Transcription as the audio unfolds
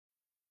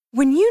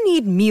When you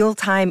need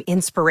mealtime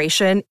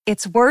inspiration,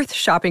 it's worth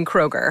shopping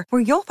Kroger,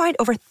 where you'll find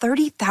over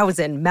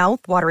 30,000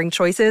 mouth-watering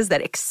choices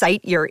that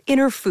excite your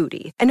inner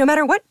foodie. And no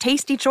matter what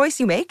tasty choice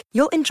you make,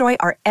 you'll enjoy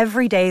our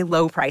everyday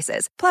low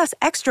prices, plus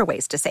extra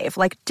ways to save,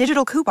 like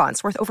digital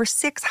coupons worth over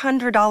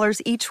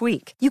 $600 each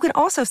week. You can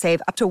also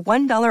save up to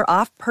 $1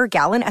 off per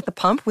gallon at the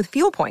pump with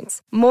fuel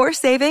points. More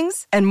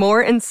savings and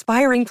more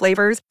inspiring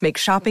flavors make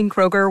shopping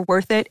Kroger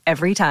worth it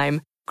every time.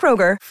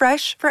 Kroger,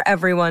 fresh for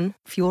everyone.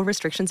 Fuel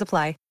restrictions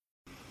apply.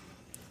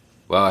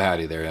 Well,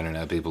 howdy there,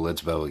 Internet people.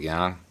 It's Bo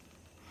again.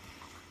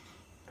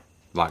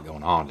 A lot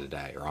going on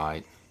today,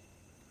 right?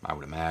 I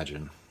would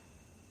imagine.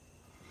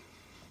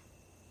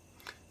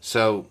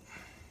 So,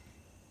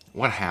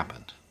 what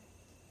happened?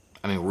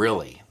 I mean,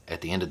 really,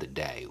 at the end of the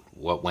day,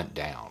 what went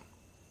down?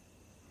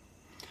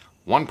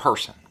 One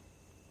person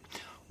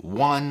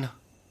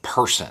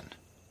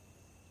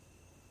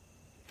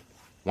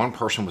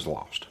was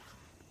lost.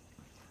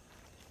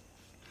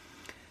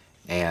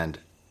 And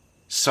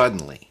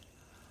suddenly,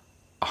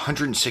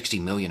 160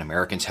 million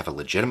Americans have a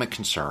legitimate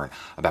concern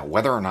about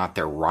whether or not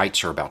their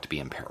rights are about to be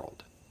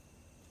imperiled.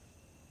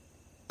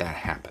 That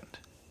happened.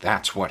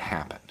 That's what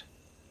happened.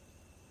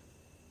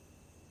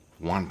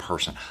 One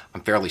person.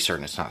 I'm fairly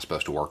certain it's not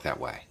supposed to work that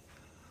way.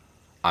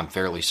 I'm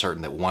fairly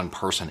certain that one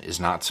person is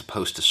not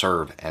supposed to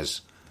serve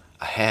as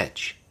a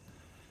hedge,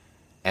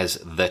 as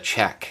the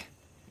check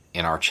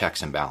in our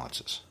checks and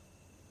balances.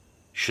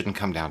 Shouldn't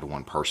come down to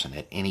one person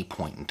at any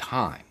point in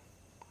time.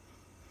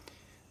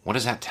 What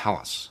does that tell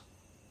us?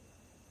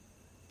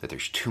 That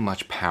there's too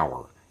much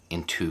power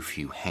in too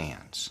few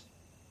hands.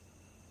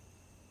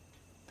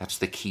 That's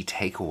the key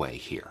takeaway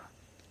here.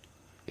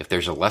 If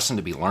there's a lesson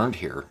to be learned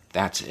here,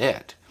 that's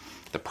it.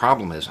 The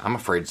problem is, I'm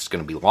afraid it's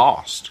going to be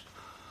lost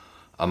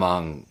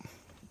among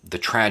the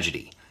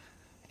tragedy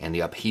and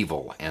the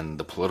upheaval and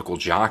the political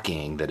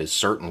jockeying that is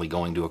certainly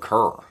going to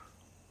occur.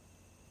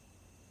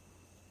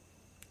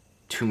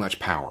 Too much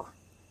power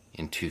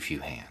in too few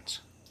hands.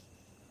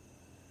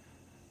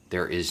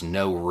 There is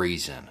no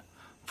reason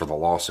for the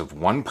loss of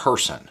one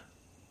person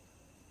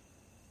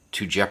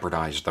to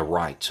jeopardize the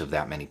rights of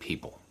that many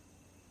people.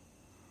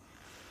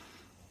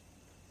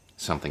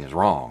 Something is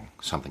wrong.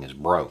 Something is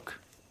broke.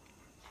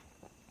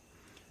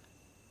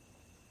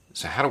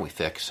 So how do we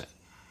fix it?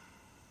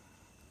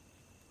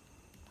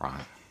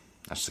 Right?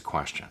 That's the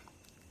question.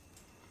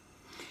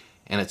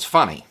 And it's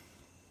funny.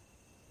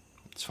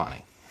 It's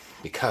funny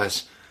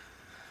because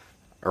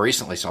I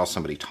recently saw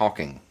somebody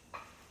talking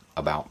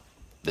about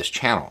this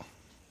channel.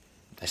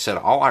 They said,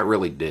 all I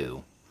really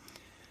do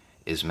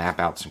is map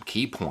out some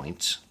key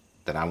points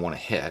that I want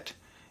to hit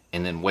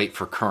and then wait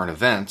for current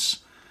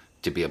events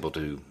to be able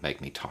to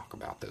make me talk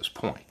about those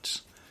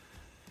points.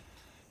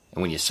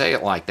 And when you say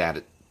it like that,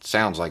 it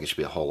sounds like it should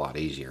be a whole lot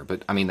easier.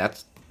 But, I mean,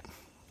 that's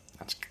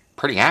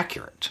pretty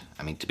accurate.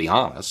 I mean, to be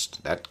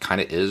honest, that kind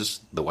of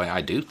is the way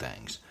I do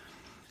things.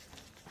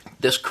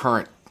 This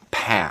current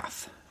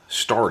path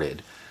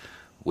started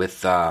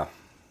with the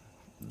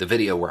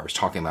video where I was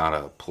talking about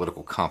a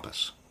political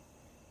compass.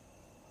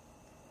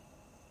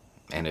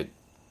 And it's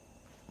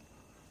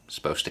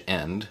supposed to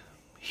end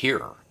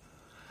here.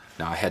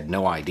 Now, I had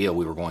no idea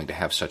we were going to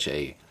have such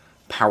a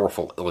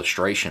powerful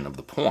illustration of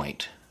the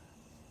point.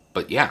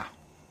 But yeah,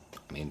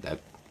 I mean,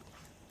 that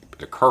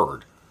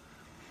occurred.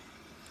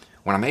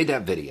 When I made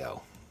that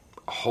video,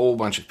 a whole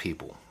bunch of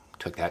people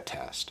took that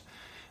test.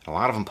 And a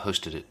lot of them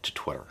posted it to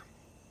Twitter.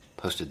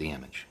 Posted the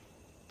image.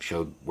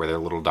 Showed where their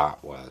little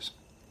dot was.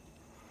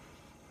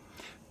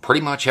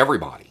 Pretty much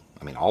everybody,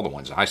 I mean, all the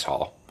ones I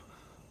saw,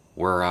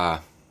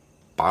 were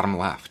bottom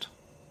left.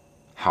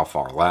 How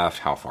far left,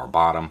 how far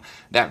bottom,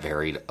 that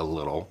varied a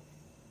little,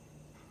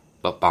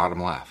 but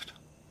bottom left.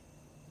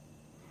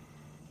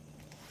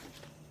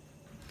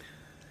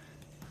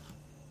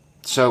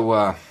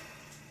 So,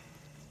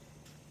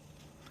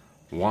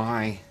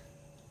 why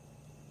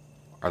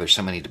are there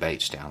so many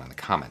debates down in the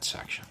comments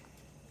section?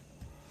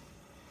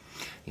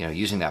 You know,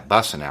 using that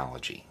bus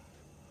analogy,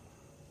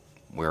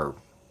 we're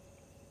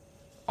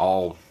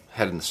all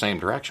headed in the same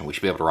direction. We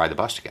should be able to ride the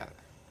bus together.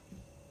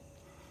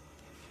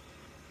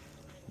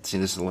 See,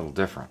 this is a little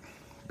different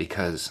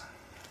because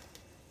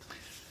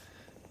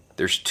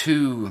there's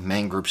two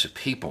main groups of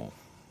people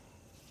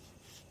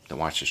that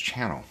watch this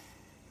channel.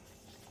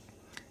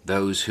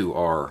 Those who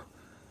are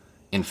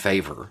in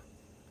favor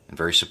and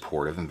very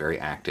supportive and very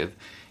active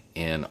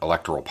in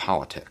electoral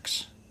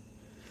politics.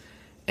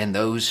 And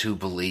those who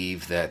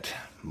believe that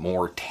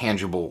more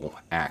tangible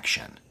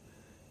action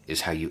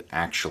is how you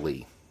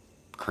actually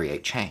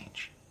create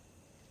change.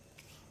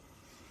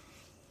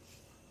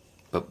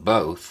 But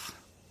both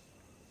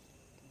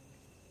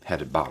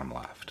headed bottom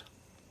left.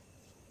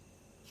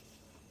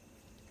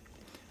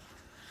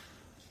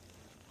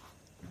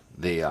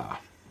 The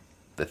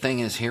thing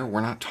is here, we're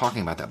not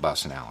talking about that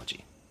bus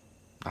analogy.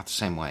 Not the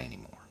same way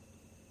anymore.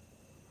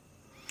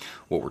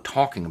 What we're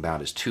talking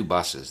about is two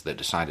buses that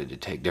decided to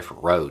take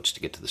different roads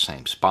to get to the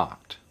same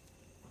spot.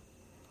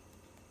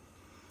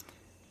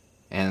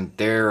 And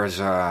there's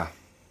a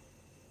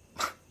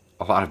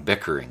lot of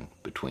bickering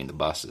between the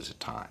buses at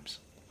times.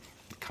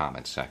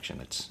 comment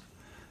section. It's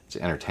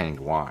entertaining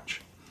to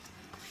watch.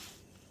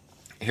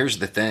 Here's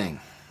the thing.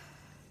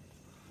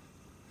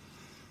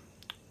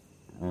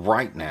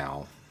 Right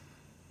now,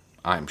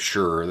 I'm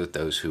sure that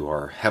those who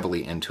are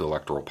heavily into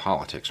electoral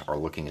politics are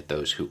looking at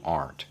those who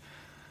aren't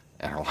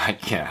and are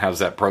like, yeah, how's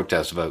that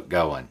protest vote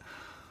going?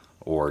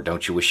 Or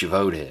don't you wish you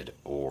voted?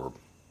 Or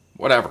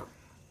whatever.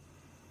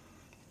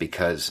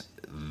 Because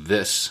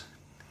this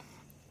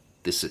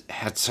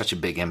had such a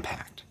big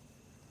impact.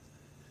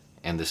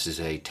 And this is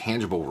a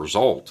tangible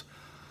result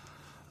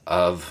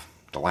of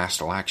the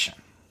last election.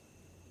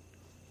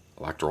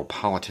 Electoral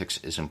politics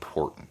is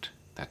important.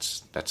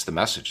 That's the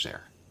message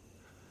there.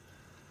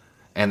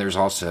 And there's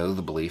also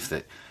the belief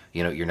that,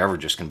 you're never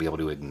just going to be able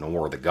to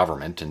ignore the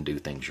government and do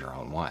things your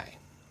own way.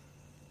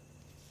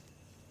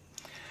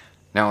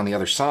 Now, on the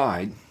other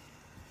side,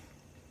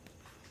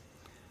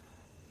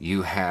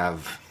 you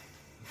have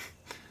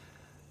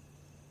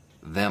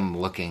them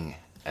looking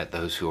at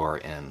those who are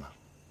in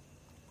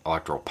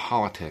electoral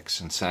politics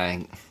and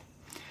saying,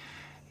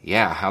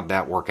 yeah, how'd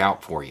that work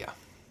out for you?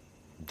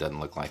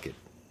 Doesn't look like it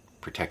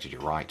protected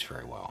your rights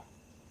very well.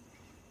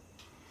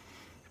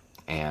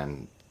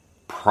 And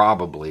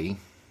probably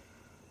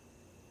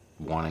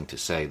wanting to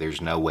say there's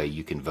no way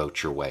you can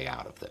vote your way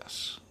out of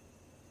this.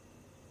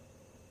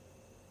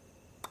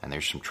 And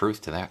there's some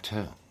truth to that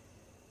too.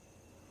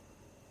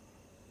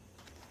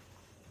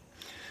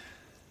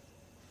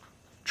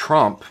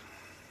 Trump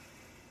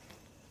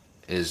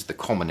is the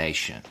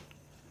culmination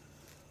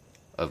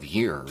of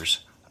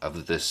years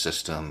of this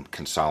system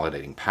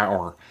consolidating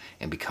power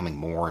and becoming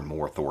more and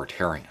more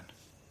authoritarian.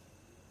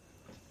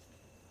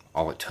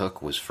 All it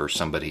took was for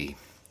somebody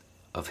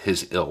of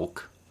his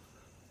ilk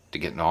to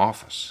get in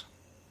office.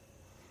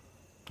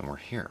 And we're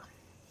here.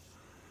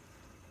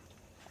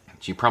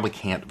 So you probably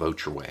can't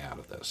vote your way out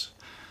of this.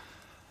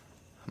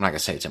 I'm not going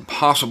to say it's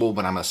impossible,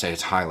 but I'm going to say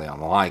it's highly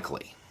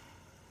unlikely.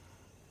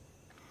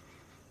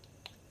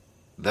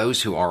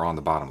 Those who are on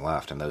the bottom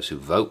left and those who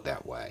vote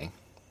that way,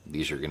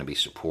 these are going to be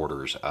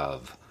supporters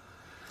of,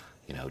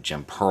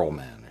 Jim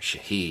Perlman or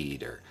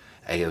Shahid or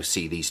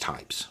AOC, these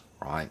types,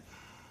 right?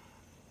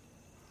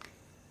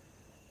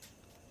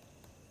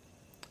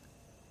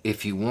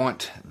 If you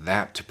want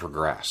that to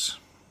progress,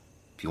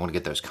 if you want to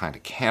get those kind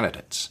of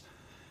candidates,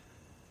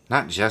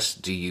 not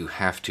just do you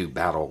have to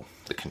battle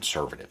the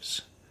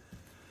conservatives,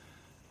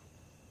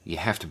 you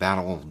have to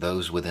battle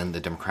those within the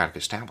Democratic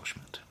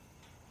establishment.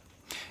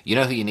 You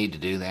know who you need to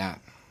do that?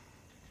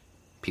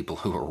 People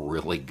who are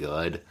really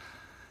good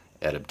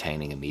at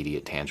obtaining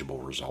immediate, tangible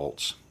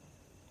results.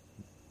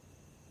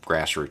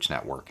 Grassroots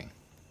networking.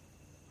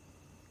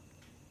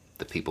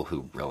 The people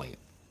who really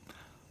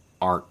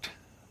aren't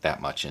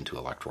that much into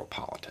electoral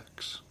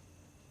politics.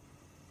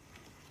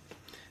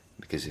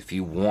 Because if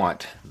you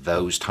want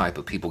those type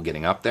of people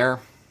getting up there,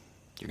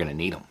 you're going to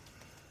need them.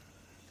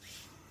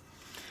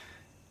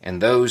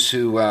 And those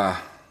who,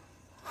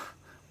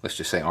 let's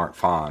just say, aren't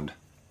fond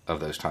of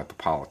those type of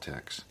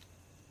politics,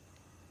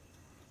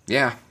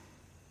 yeah,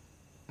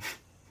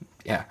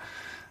 I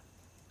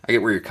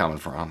get where you're coming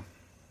from.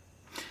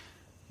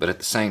 But at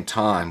the same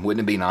time,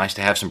 wouldn't it be nice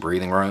to have some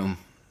breathing room?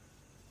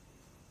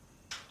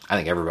 I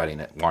think everybody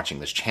watching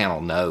this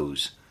channel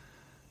knows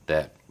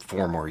that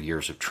 4 more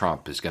years of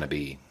Trump is going to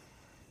be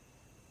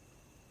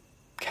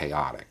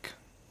chaotic,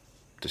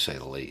 to say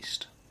the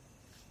least.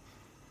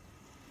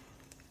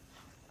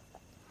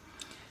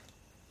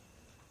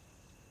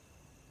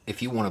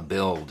 If you want to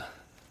build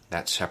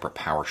that separate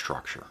power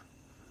structure,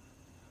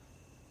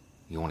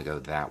 you want to go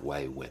that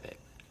way with it.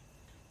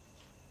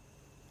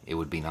 It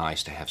would be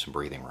nice to have some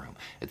breathing room.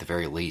 At the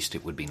very least,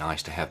 it would be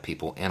nice to have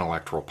people in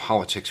electoral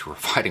politics who are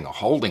fighting a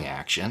holding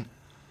action,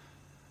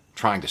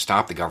 trying to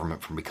stop the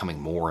government from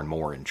becoming more and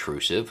more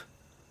intrusive,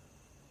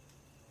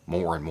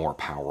 more and more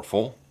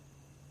powerful.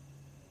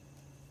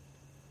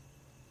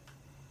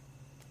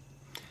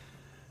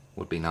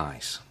 Would be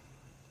nice.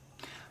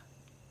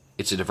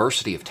 It's a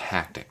diversity of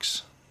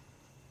tactics.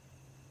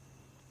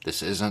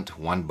 This isn't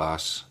one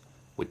bus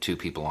with 2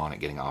 people on it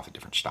getting off at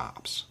different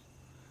stops.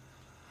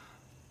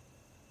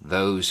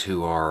 Those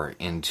who are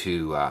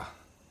into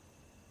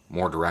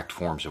more direct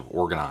forms of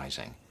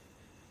organizing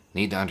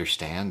need to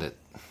understand that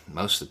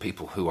most of the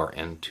people who are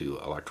into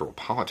electoral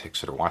politics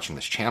that are watching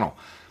this channel,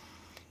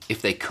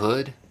 if they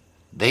could,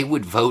 they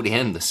would vote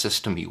in the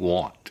system you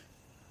want.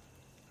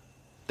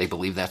 They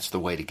believe that's the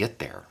way to get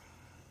there.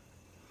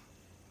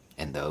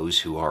 And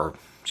those who are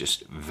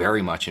just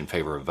very much in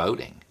favor of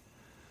voting,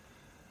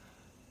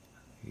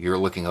 you're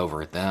looking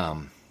over at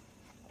them,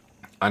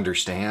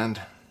 understand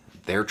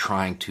they're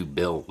trying to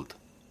build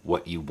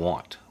what you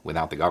want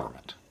without the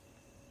government.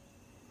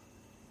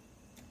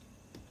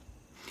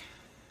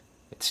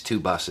 It's 2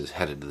 buses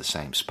headed to the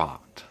same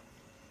spot.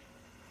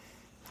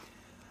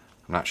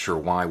 I'm not sure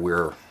why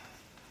we're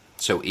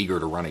so eager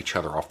to run each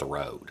other off the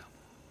road.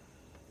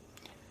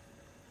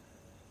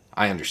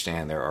 I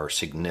understand there are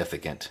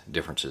significant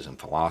differences in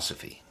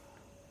philosophy,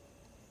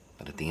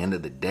 but at the end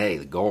of the day,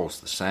 the goal is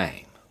the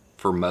same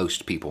for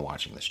most people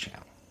watching this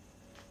channel.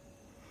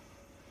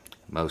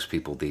 Most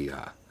people, the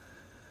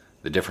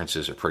the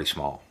differences are pretty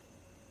small.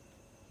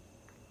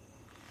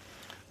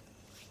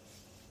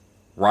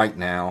 Right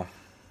now,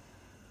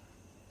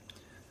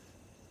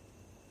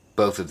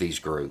 both of these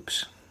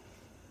groups,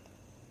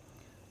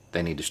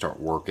 they need to start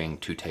working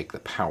to take the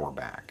power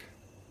back.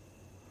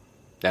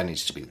 That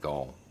needs to be the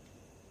goal.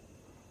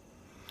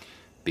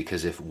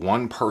 Because if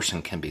one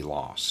person can be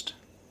lost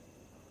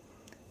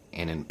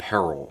and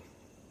imperil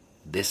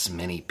this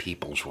many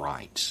people's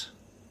rights,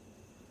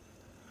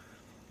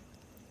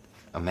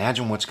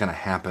 imagine what's going to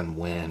happen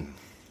when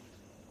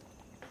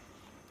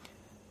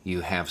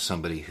you have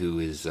somebody who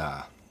is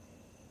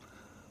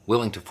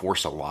willing to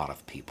force a lot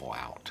of people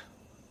out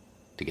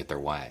to get their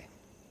way.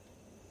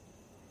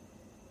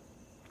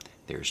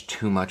 There's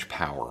too much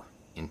power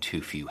in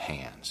too few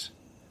hands.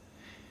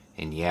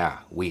 And yeah,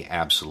 we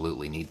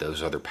absolutely need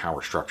those other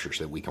power structures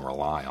that we can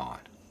rely on.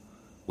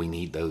 We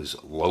need those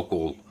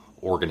local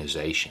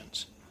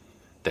organizations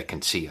that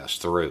can see us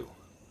through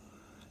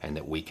and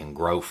that we can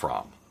grow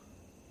from.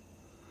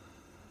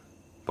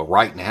 But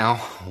right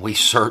now, we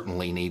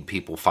certainly need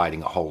people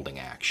fighting a holding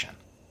action.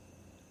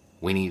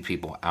 We need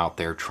people out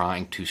there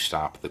trying to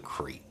stop the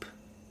creep.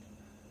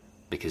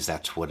 Because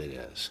that's what it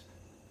is.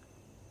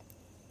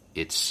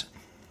 It's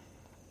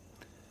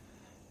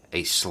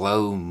a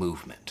slow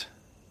movement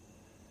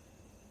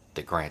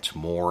that grants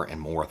more and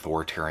more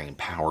authoritarian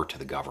power to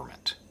the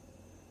government.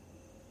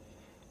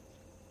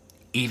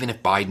 Even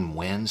if Biden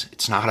wins,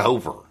 it's not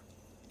over.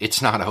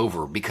 It's not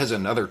over because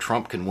another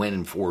Trump can win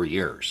in 4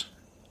 years.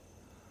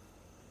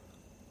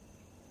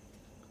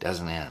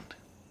 Doesn't end.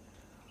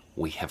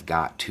 We have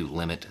got to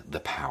limit the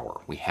power.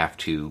 We have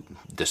to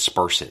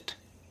disperse it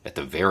at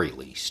the very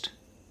least.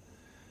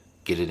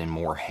 Get it in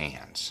more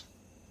hands.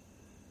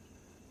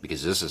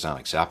 Because this is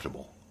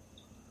unacceptable.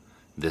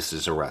 This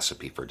is a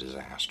recipe for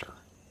disaster.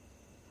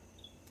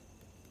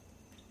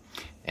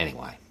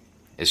 Anyway,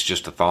 it's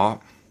just a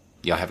thought.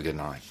 Y'all have a good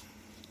night.